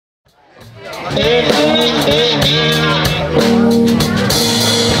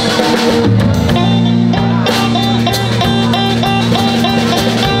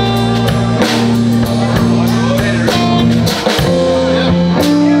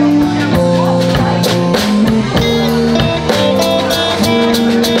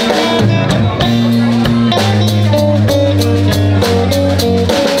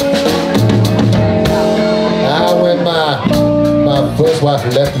First wife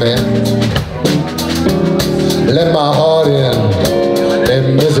left me, left my heart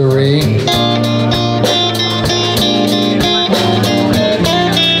in misery.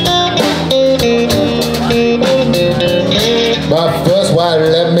 My first wife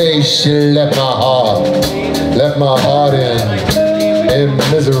left me, she left my heart in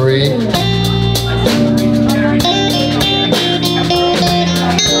misery.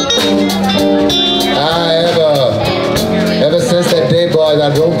 Ever since that day, boys,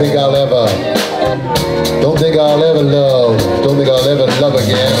 I don't think I'll ever love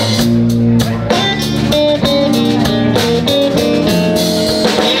again.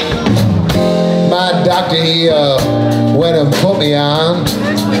 My doctor, he went and put me on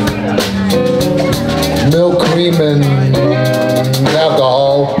milk, cream, and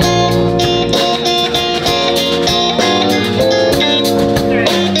alcohol.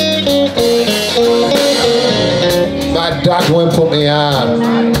 My doctor went and put me on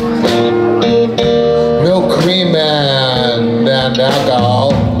milk, cream, and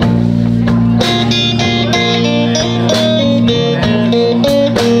alcohol.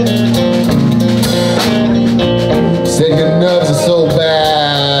 Said your nerves are so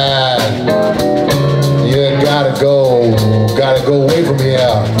bad, you gotta go away from here.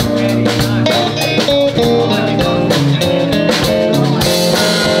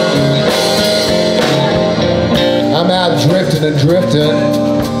 I'm out drifting and drifting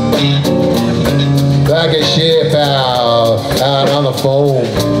like a ship out on the foam.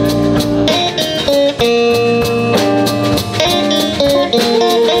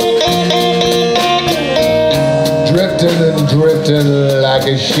 Drifting and drifting like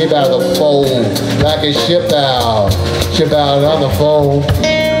a ship out of the foam, like a ship out on the foam.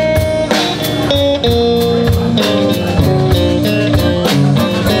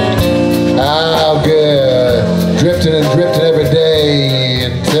 How good, drifting and drifting every day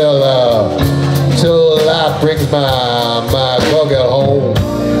until life brings my bug at home.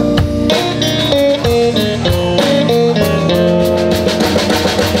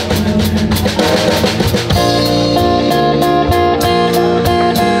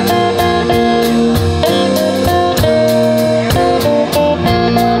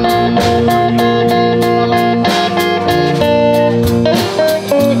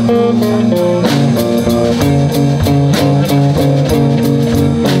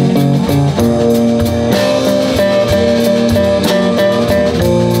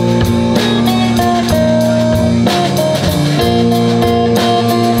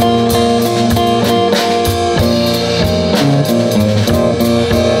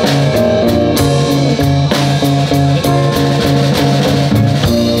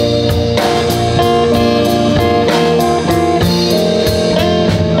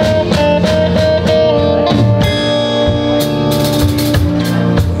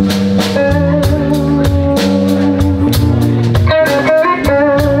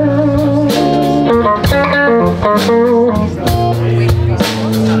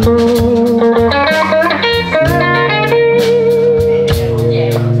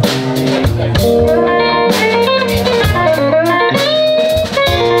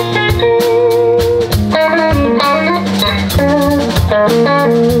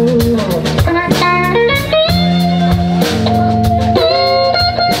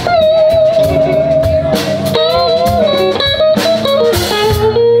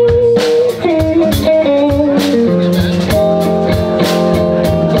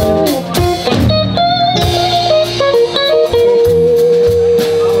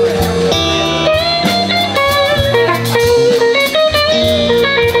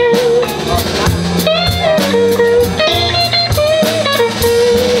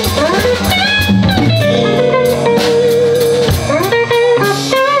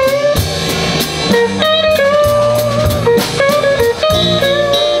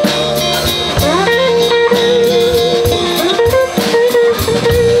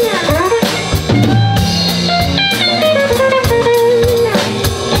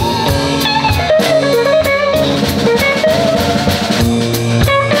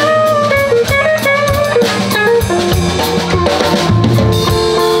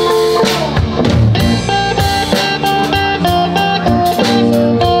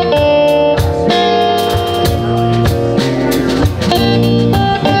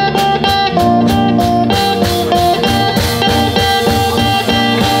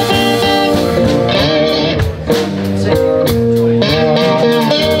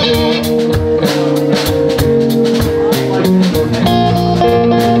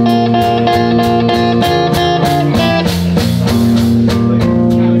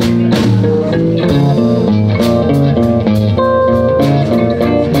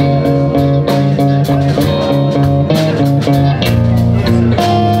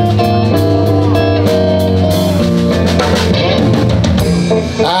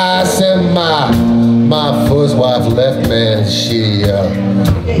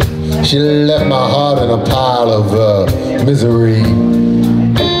 She left my heart in a pile of misery.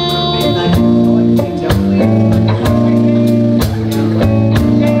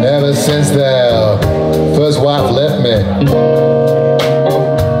 Ever since their first wife left me,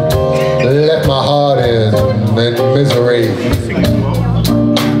 left my heart in misery.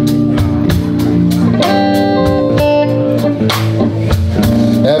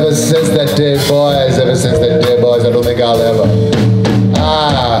 Ever since that day, boys, I don't think I'll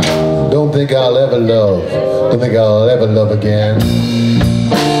ever love. Don't think I'll ever love again.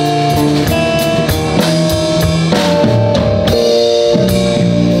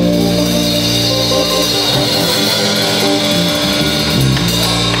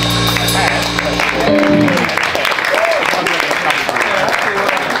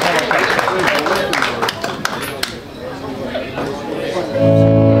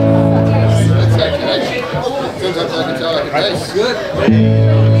 Good.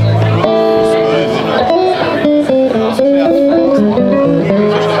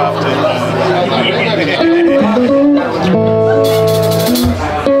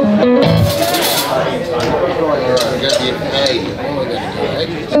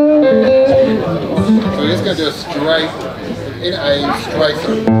 So we're just going to do a straight, in a straight,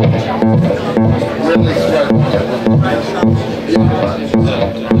 really straight.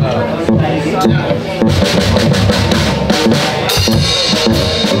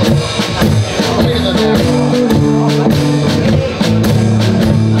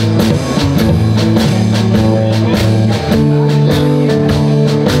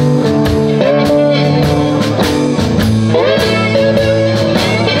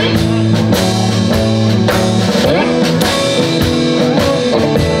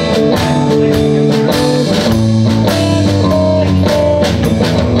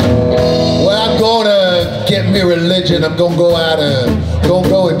 Religion, I'm gonna go out and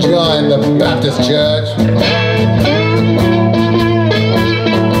go and join the Baptist church.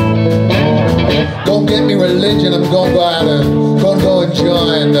 Don't get me religion, I'm gonna go out and go and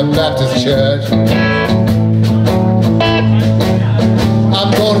join the Baptist church.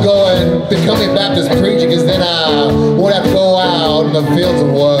 I'm gonna go and become a Baptist preacher, because then I won't have to go out in the fields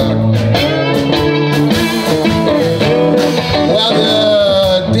and work. Well,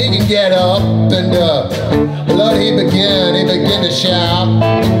 the deacon get up and Lord, he began to shout.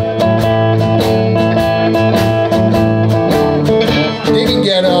 He can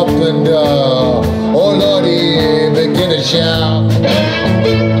get up and, oh Lord, he began to shout.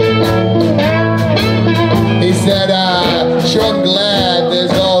 He said, sure I'm glad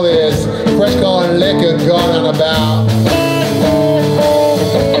there's all this fresh corn liquor going on about.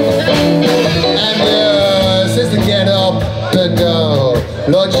 And the sister get up and,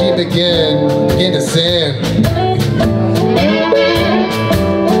 Lord, she began to sing.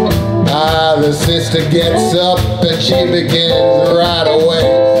 The sister gets up and she begins right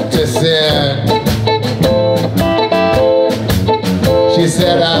away to sing. She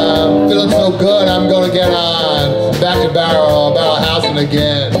said, I'm feeling so good, I'm gonna get on back to barrel housing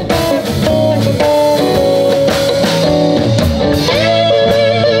again.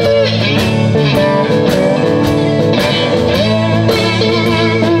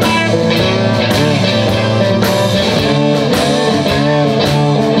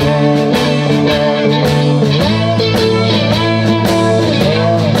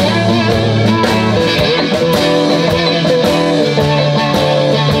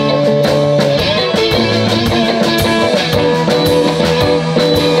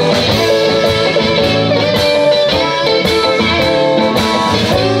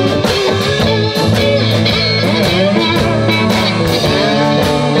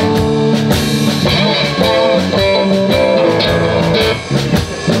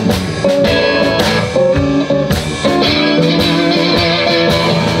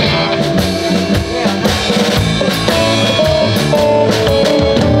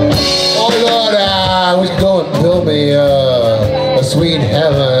 Sweet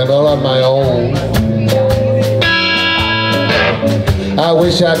heaven all on my own. I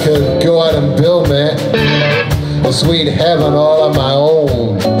wish I could go out and build me a sweet heaven all on my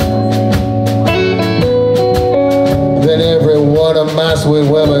own. Then every one of my sweet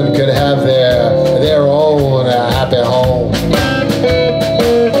women could have their own happy home.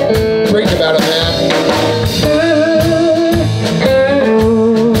 Preach about it, man.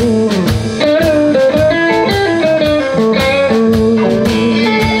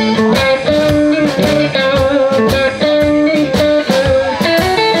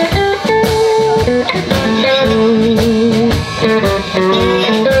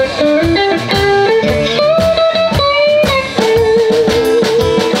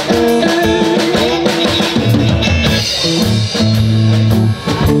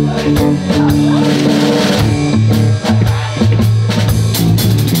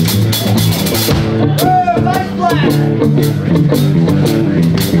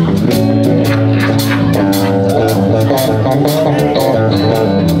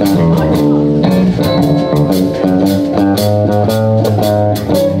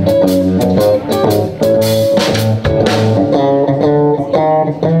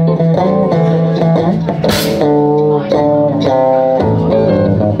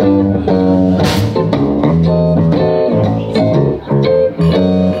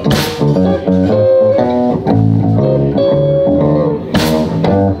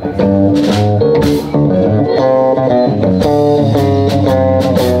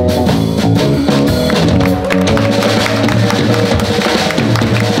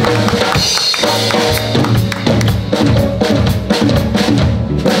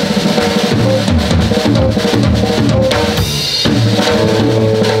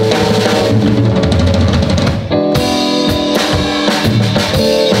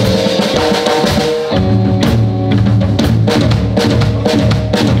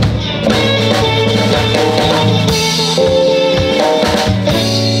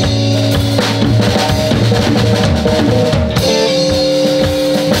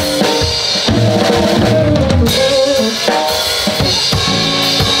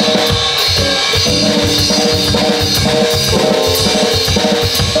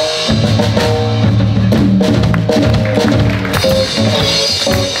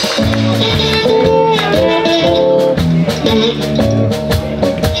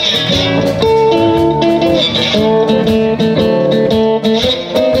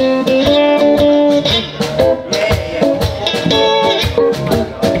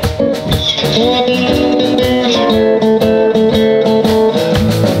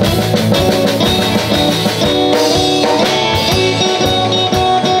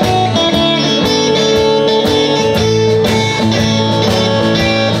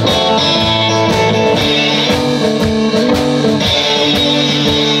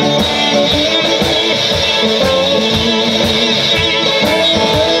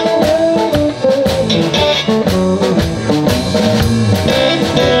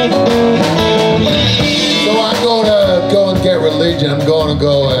 I'm gonna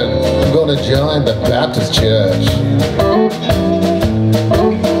go and I'm gonna join the Baptist church.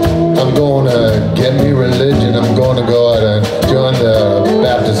 I'm gonna get me religion. I'm gonna go out and join the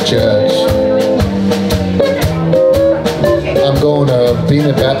Baptist church. I'm gonna be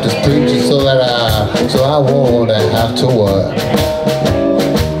a Baptist preacher so that I won't have to work.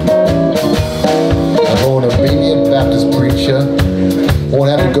 I'm gonna be a Baptist preacher,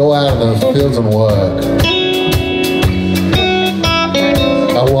 won't have to go out in the fields and work.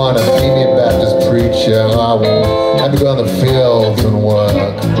 I wanna be a Baptist preacher, I won't have to go in the fields and work.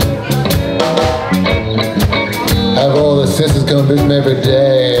 Have all the sisters come visit me every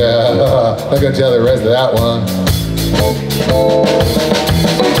day. I'm not gonna tell the rest of that one.